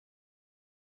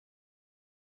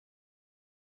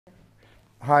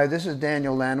Hi, this is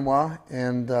Daniel Lanois,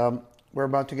 and we're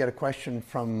about to get a question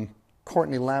from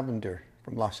Courtney Lavender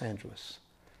from Los Angeles.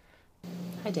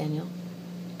 Hi, Daniel.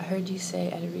 I heard you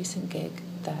say at a recent gig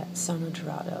that Sono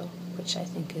Dorado, which I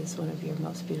think is one of your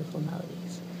most beautiful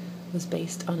melodies, was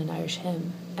based on an Irish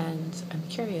hymn, and I'm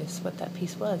curious what that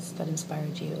piece was that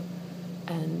inspired you,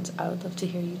 and I would love to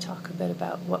hear you talk a bit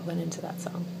about what went into that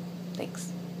song.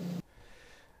 Thanks.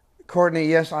 Courtney,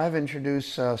 yes, I've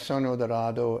introduced Sono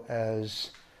Dorado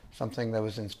as something that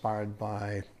was inspired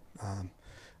by um,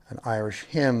 an Irish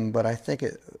hymn, but I think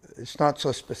it's not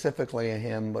so specifically a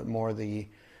hymn, but more the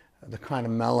kind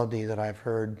of melody that I've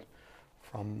heard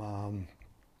from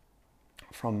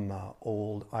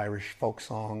old Irish folk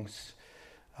songs,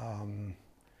 um,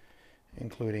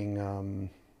 including the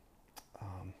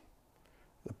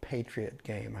Patriot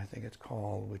Game, I think it's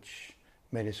called, which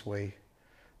made its way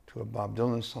to a Bob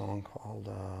Dylan song called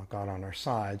God on Our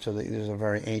Side. So these are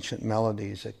very ancient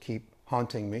melodies that keep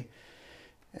haunting me.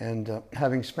 And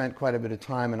having spent quite a bit of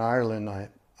time in Ireland, I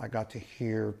got to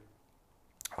hear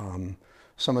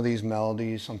some of these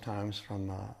melodies, sometimes from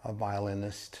a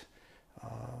violinist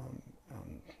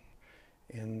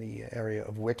in the area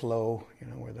of Wicklow,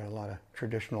 where there are a lot of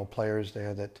traditional players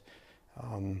there that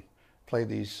play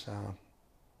these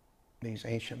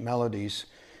ancient melodies.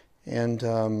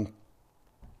 And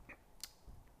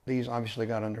these obviously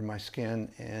got under my skin,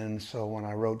 and so when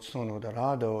I wrote Sono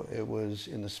Dorado, it was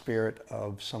in the spirit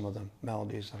of some of the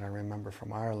melodies that I remember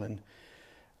from Ireland.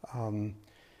 And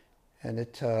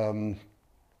it's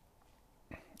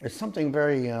something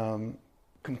very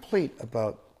complete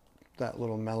about that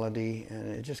little melody, and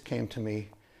it just came to me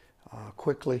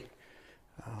quickly.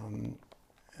 And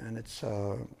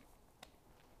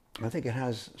I think it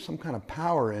has some kind of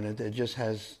power in it that just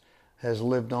has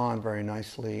lived on very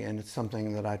nicely, and it's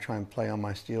something that I try and play on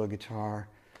my steel guitar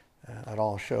at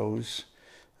all shows.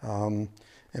 And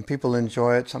people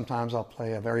enjoy it. Sometimes I'll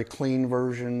play a very clean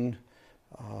version,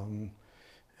 and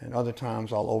other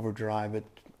times I'll overdrive it.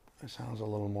 It sounds a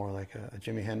little more like a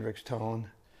Jimi Hendrix tone.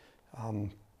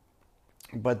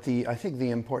 But I think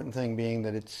the important thing being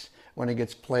that when it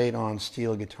gets played on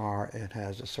steel guitar, it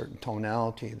has a certain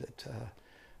tonality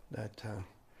that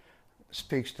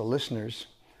speaks to listeners.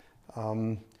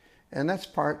 And that's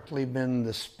partly been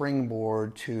the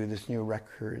springboard to this new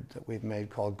record that we've made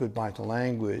called Goodbye to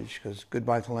Language, because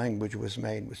Goodbye to Language was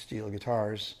made with steel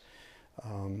guitars.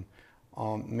 Me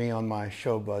on my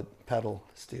Showbud pedal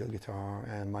steel guitar,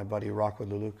 and my buddy Rocco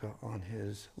DeLuca on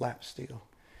his lap steel.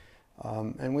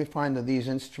 And we find that these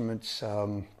instruments,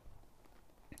 the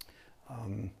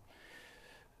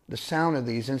sound of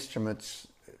these instruments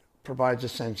provides a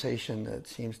sensation that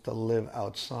seems to live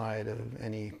outside of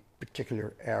any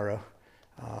particular era.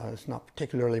 It's not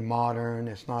particularly modern,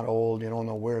 it's not old, you don't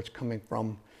know where it's coming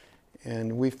from.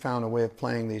 And we've found a way of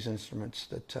playing these instruments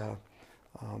that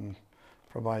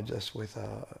provides us with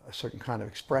a certain kind of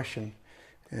expression.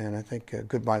 And I think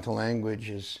Goodbye to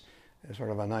Language is sort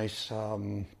of a nice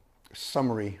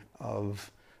summary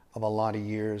of a lot of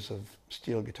years of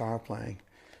steel guitar playing.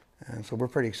 And so we're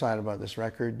pretty excited about this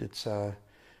record. It's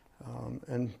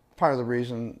and part of the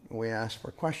reason we ask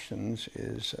for questions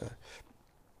is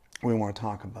we want to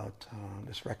talk about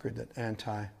this record that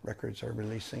Anti Records are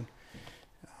releasing.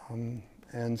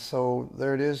 And so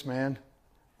there it is, man,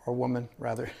 or woman,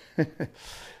 rather.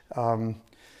 And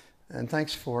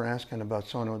thanks for asking about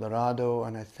Sono Dorado.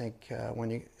 And I think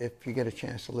if you get a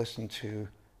chance to listen to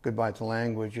Goodbye to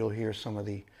Language, you'll hear some of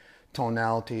the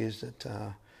tonalities that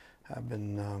have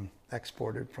been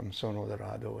exported from Sono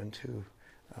Dorado into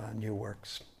new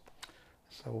works.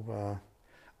 So,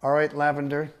 all right,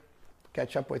 Lavender,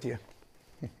 catch up with you.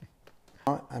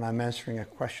 And I'm answering a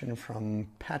question from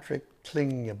Patrick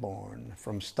Klingeborn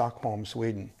from Stockholm,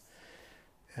 Sweden.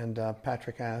 And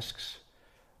Patrick asks,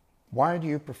 why do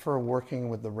you prefer working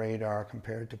with the Radar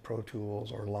compared to Pro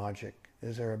Tools or Logic?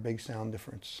 Is there a big sound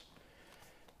difference?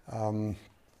 I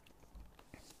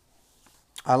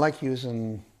like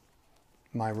using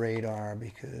my Radar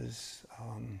because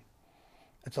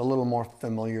it's a little more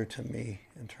familiar to me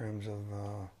in terms of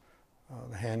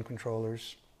the hand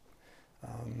controllers.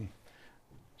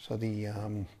 So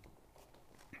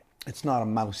it's not a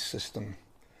mouse system,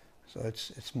 so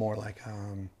it's more like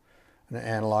an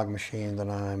analog machine that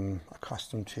I'm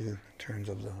accustomed to in terms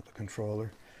of the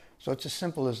controller. So it's as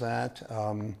simple as that.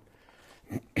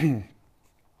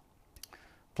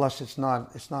 Plus, it's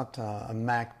not a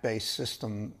Mac-based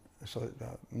system, so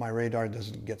my Radar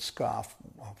doesn't get scoffed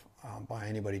by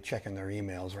anybody checking their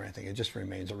emails or anything. It just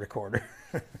remains a recorder,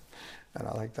 and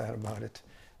I like that about it.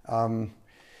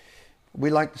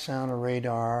 We like the sound of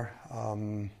Radar.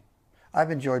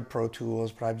 I've enjoyed Pro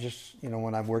Tools, but I've just,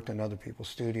 when I've worked in other people's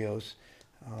studios,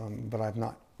 but I've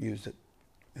not used it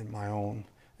in my own.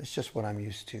 It's just what I'm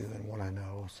used to and what I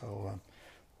know. So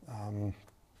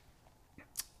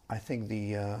I think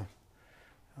there's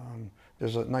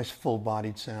a nice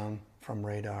full-bodied sound from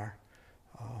Radar.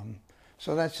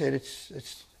 So that's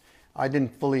it. I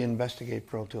didn't fully investigate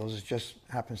Pro Tools. It just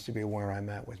happens to be where I'm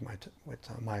at with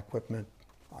my equipment.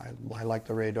 I like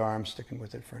the Radar. I'm sticking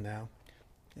with it for now.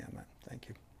 Yeah, man. Thank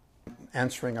you.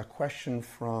 Answering a question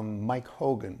from Mike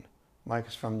Hogan. Mike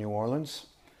is from New Orleans.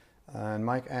 And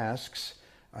Mike asks,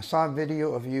 I saw a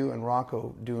video of you and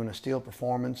Rocco doing a steel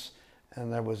performance,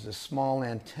 and there was this small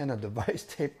antenna device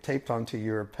taped onto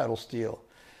your pedal steel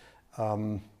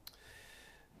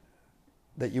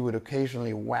that you would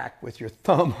occasionally whack with your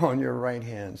thumb on your right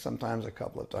hand, sometimes a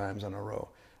couple of times in a row.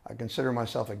 I consider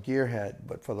myself a gearhead,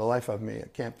 but for the life of me, I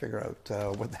can't figure out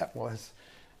what that was.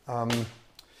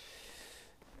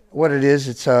 What it is,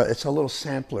 it's a little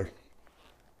sampler,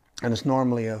 and it's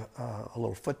normally a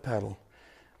little foot pedal.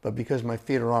 But because my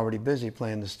feet are already busy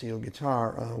playing the steel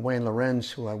guitar, Wayne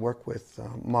Lorenz, who I work with,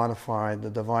 modified the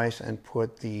device and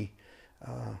put the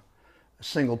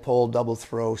single pole double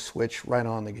throw switch right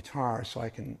on the guitar, so I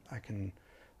can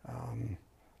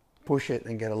push it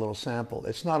and get a little sample.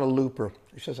 It's not a looper.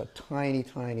 It's just a tiny,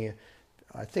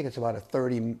 I think it's about a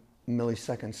 30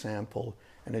 millisecond sample,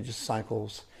 and it just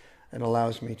cycles. It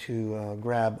allows me to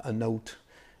grab a note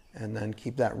and then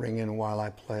keep that ringing while I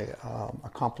play a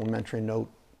complementary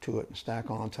note to it and stack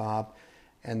on top.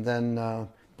 And then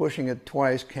pushing it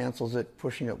twice cancels it.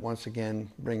 Pushing it once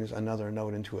again brings another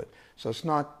note into it. So it's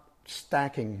not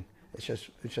stacking. It's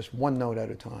just one note at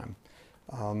a time.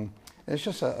 And it's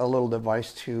just a little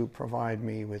device to provide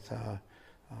me with a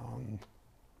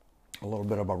little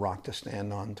bit of a rock to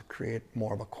stand on to create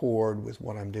more of a chord with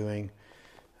what I'm doing.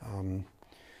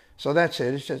 So that's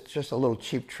it. It's just a little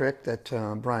cheap trick that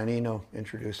Brian Eno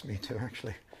introduced me to,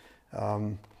 actually.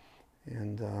 So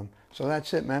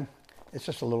that's it, man. It's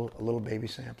just a little baby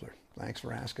sampler. Thanks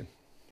for asking.